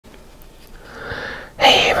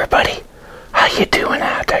everybody, how you doing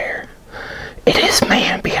out there? It is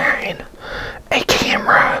man behind a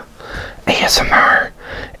camera, ASMR,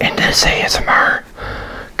 and this ASMR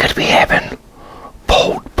could be having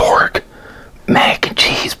pulled pork mac and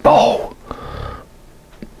cheese bowl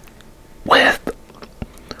with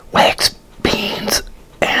wax beans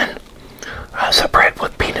and some bread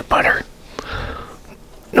with peanut butter.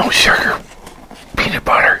 No sugar, peanut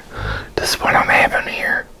butter. This is what I'm having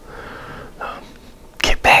here.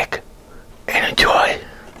 Get back and enjoy.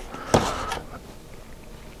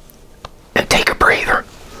 And take a breather.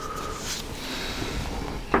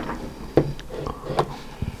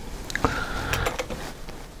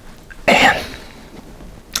 And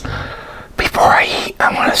before I eat,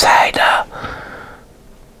 I want to say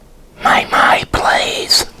my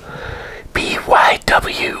plays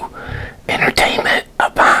BYW Entertainment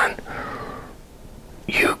upon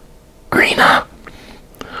you, Greena,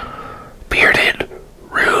 Bearded,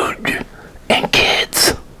 Rude, and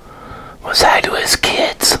Kids. Was I to his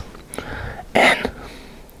kids? And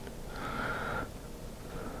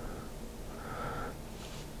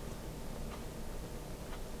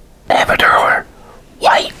Avatar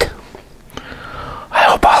White. I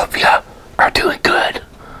hope all of you are doing good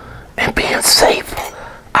and being safe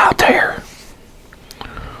out there.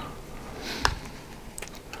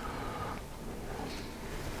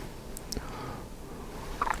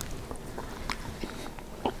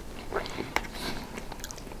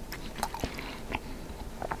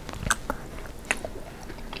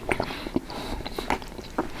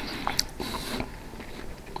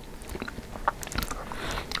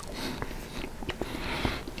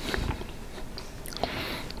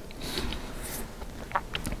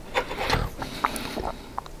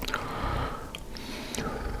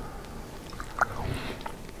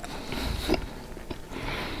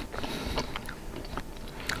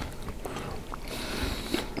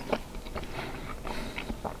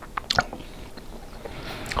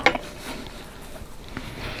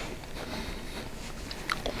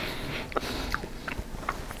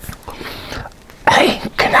 Hey,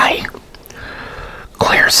 can I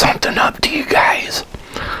clear something up to you guys?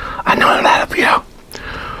 I know a lot of you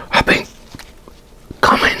have been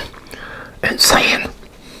coming and saying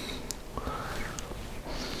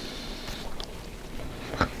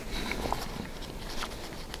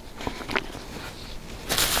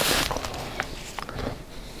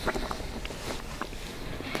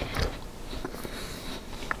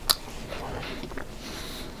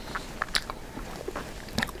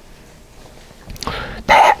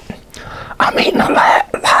that I'm eating a lot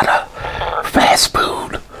of fast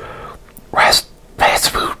food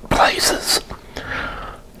places.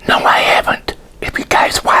 No, I haven't. If you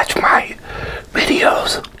guys watch my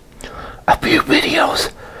videos, a few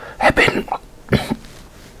videos have been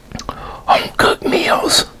home cooked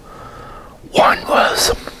meals. One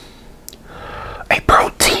was a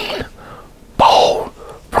protein bowl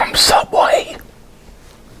from Subway.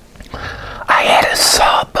 I had a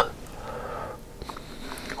sub.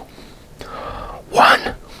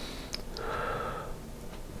 One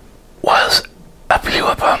was, a few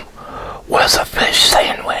of them, was a fish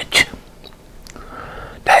sandwich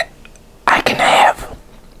that I can have.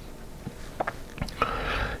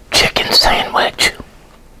 Chicken sandwich.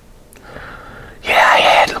 Yeah, I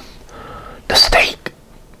had the steak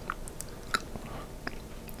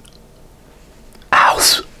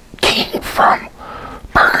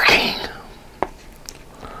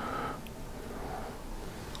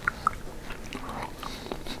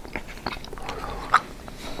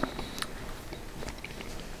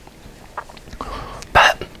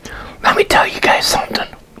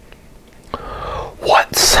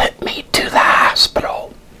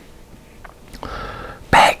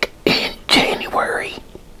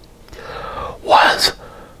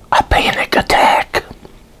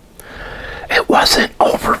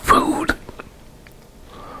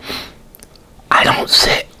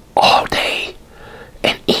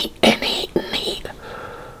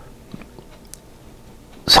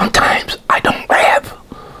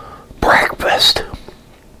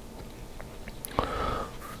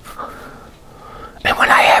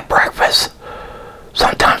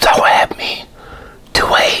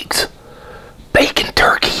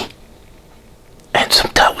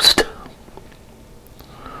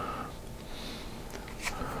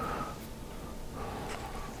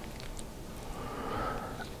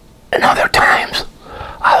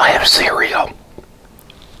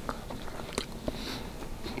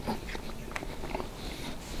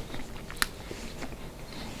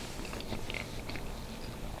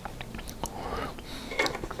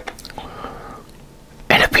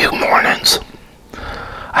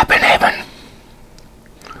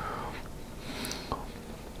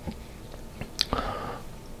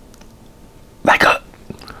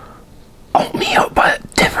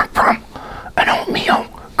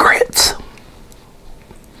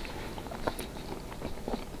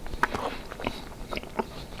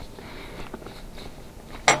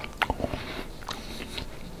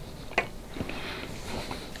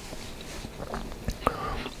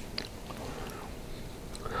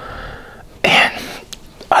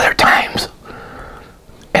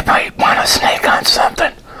want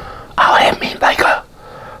something, I'll have me like a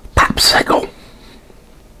popsicle.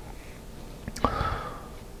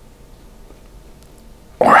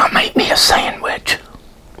 Or I'll make me a sandwich.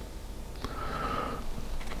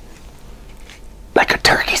 Like a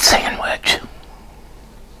turkey sandwich.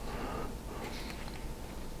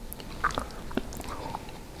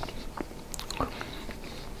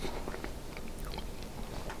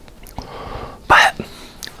 But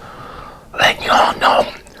letting you all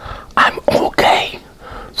know I'm okay.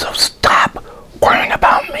 So stop worrying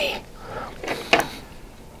about me.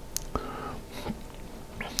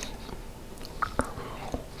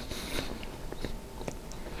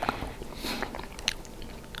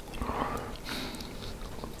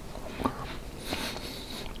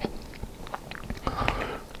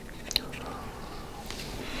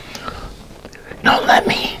 Now let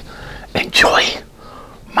me enjoy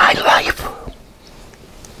my life.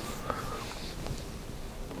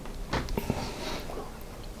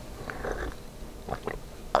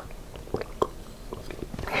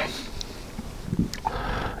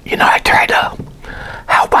 You know, I try to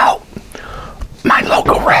help out my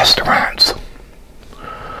local restaurants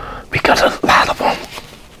because a lot of them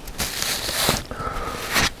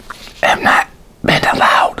have not been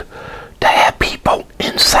allowed to have people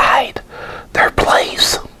inside their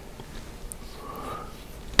place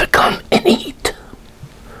to come and eat.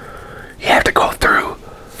 You have to go through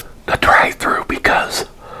the drive-thru because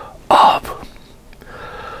of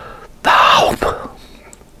the health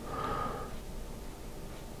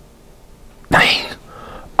thing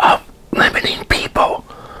of limiting people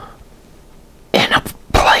in a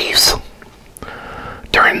place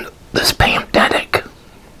during this pandemic.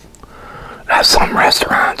 Now some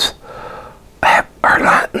restaurants are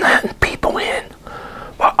not letting people in,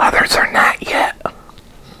 while others are not yet.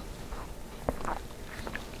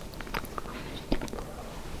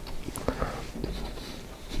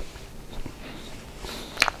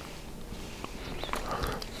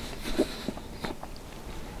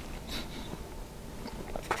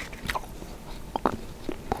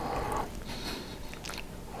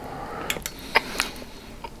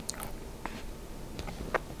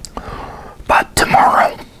 But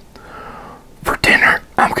tomorrow, for dinner,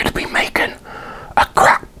 I'm going to be making a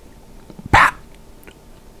crock pot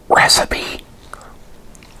recipe.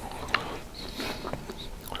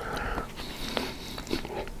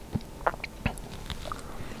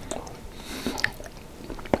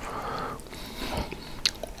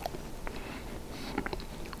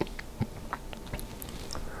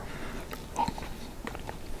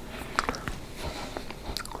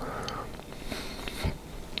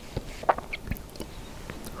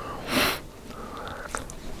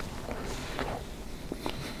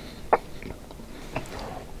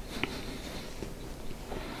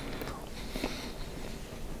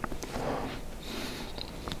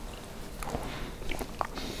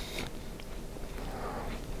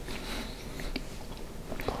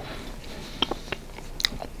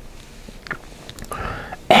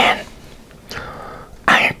 And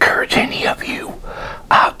I encourage any of you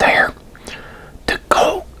out there to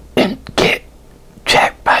go and get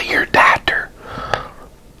checked by your doctor.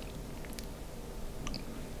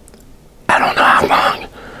 I don't know how long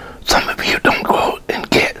some of you don't go and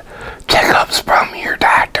get checkups from your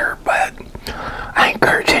doctor, but I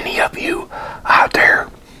encourage any of you out there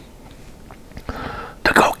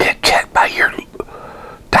to go get checked by your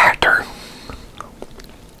doctor.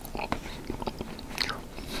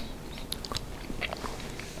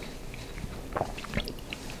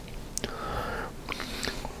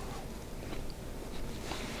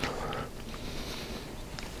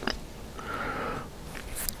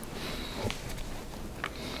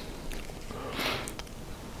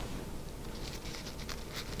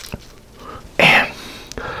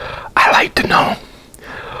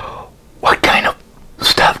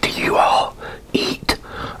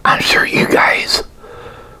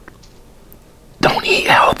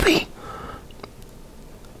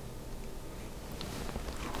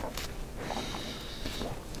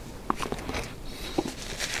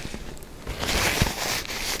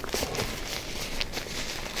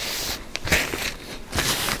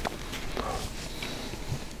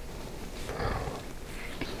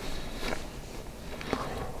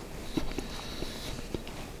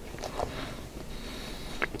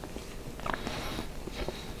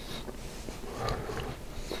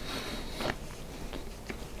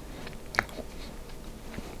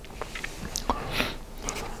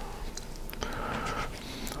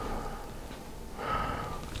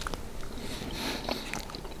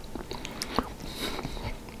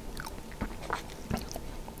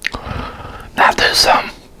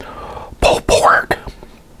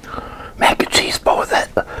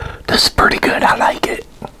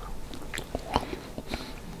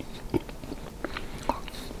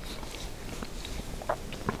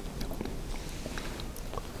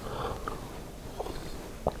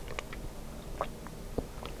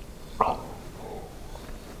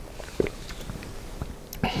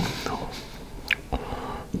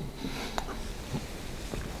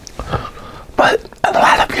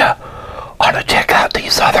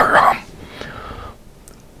 other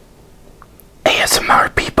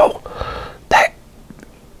ASMR people that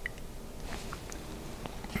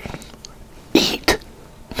eat.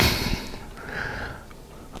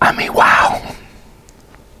 I mean, wow.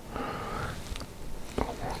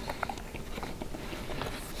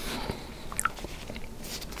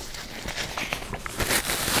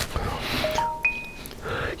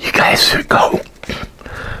 You guys should go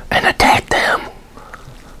and attack them.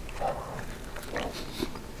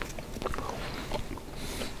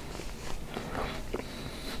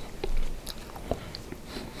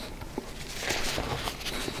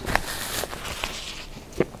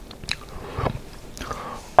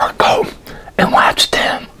 Or go and watch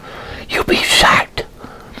them. You'll be shocked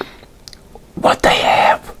what they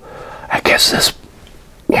have. I guess this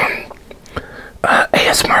one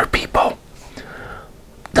ASMR people,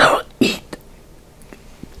 they'll eat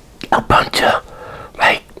a bunch of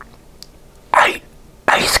like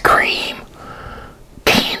ice cream,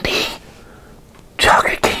 candy,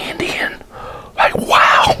 chocolate candy, and like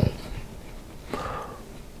wow.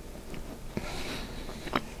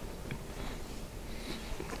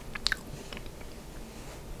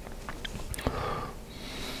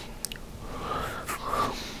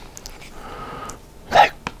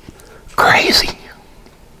 Like crazy.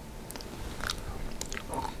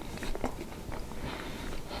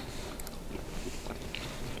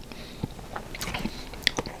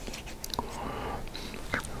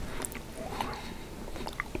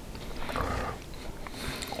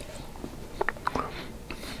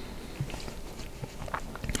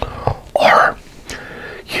 Or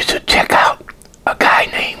you should check out a guy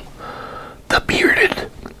named the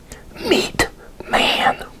Bearded Meat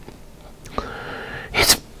Man.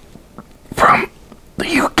 He's from the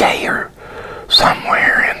UK or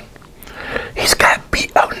somewhere, and he's got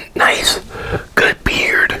a nice, good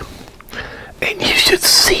beard. And you should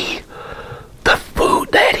see the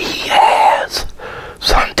food that he has.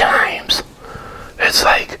 Sometimes it's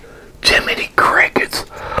like Jiminy Crickets.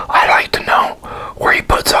 I like to know where he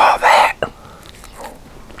puts all that.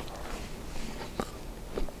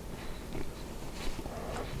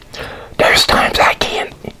 There's times I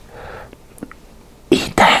can't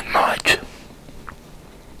eat that much.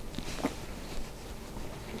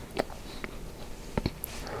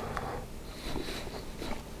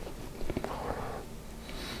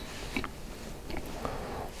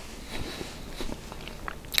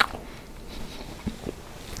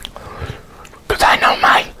 Cause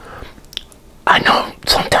I know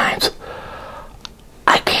sometimes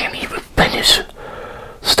I can't even finish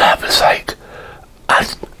stuff. It's like,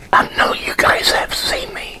 I know you guys have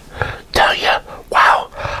seen me tell you, wow,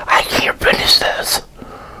 I can't finish this.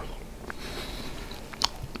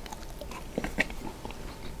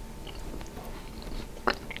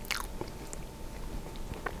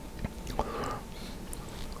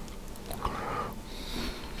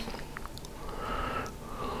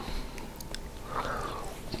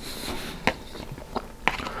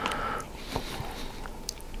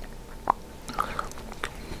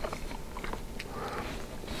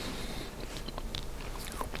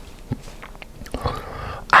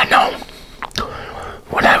 I know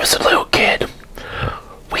when I was a little kid,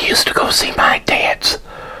 we used to go see my dad's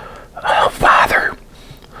father.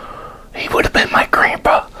 He would have been my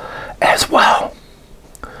grandpa as well.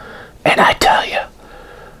 And I tell you,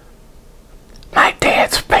 my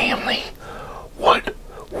dad's family would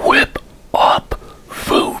whip up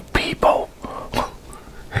food, people.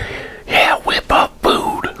 Yeah, whip up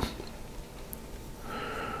food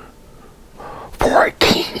for a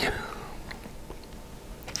king.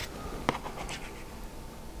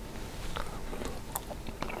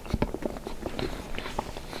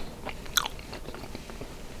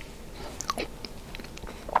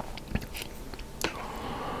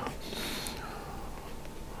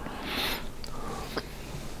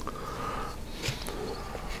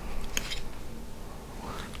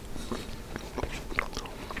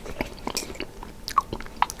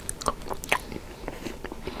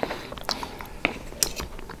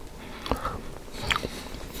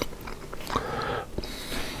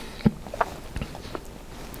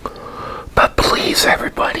 But please,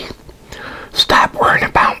 everybody, stop worrying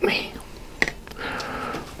about me.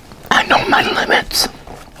 I know my limits,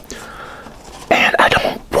 and I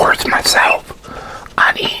don't force myself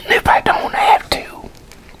on eating if I don't have to.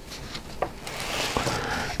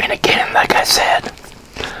 And again, like I said,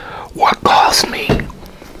 what caused me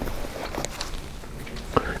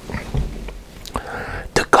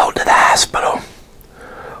to go to the hospital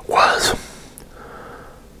was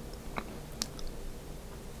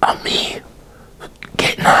me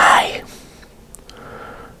getting high.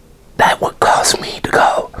 That would cause me to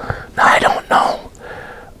go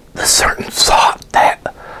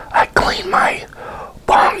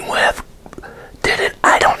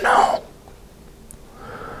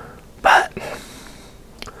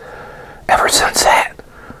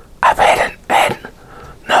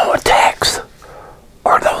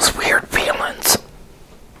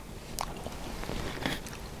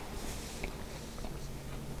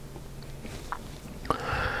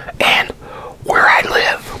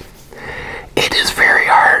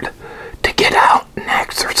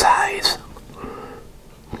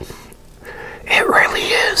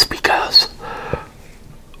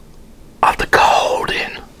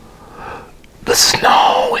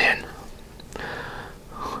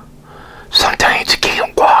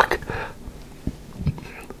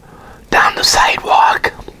the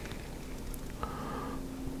sidewalk.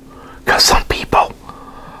 Because some people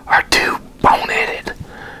are too boneheaded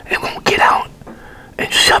and won't get out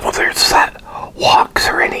and shovel their sidewalks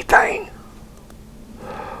or anything.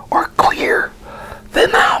 Or clear them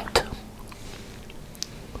out.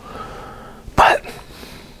 But,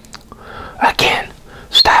 again,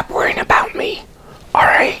 stop worrying about me.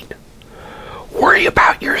 Alright? Worry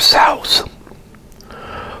about yourselves.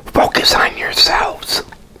 Focus on yourselves.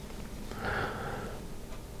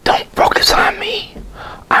 Don't focus on me.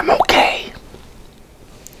 I'm okay.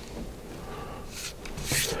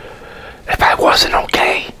 If I wasn't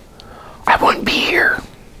okay, I wouldn't be here.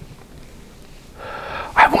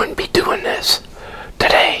 I wouldn't be doing this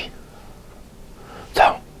today.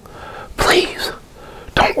 So, please,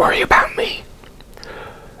 don't worry about me.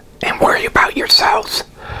 And worry about yourselves.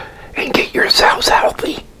 And get yourselves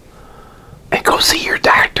healthy. And go see your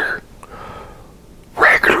doctor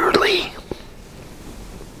regularly.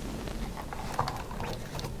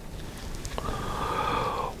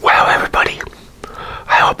 Well, everybody,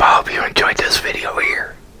 I hope all of you enjoyed this video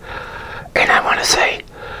here. And I want to say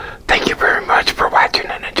thank you very much for watching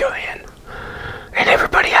and enjoying. And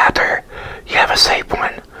everybody out there, you have a safe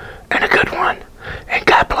one and a good one. And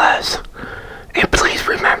God bless. And please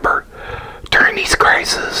remember, during these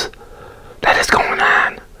crises that is going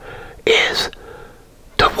on, is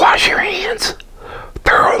to wash your hands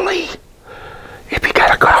thoroughly. If you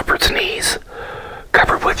got a cough or sneeze,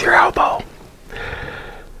 cover with your elbow.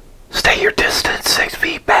 Stay your distance 6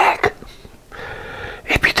 feet back.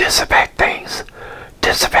 If you disinfect things,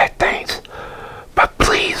 disinfect things. But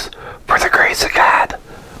please, for the grace of God,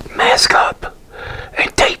 mask up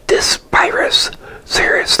and take this virus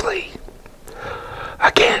seriously.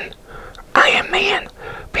 Again, I am man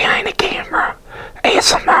behind the camera,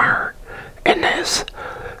 ASMR, and this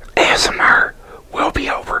ASMR will be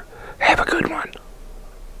over. Have a good one.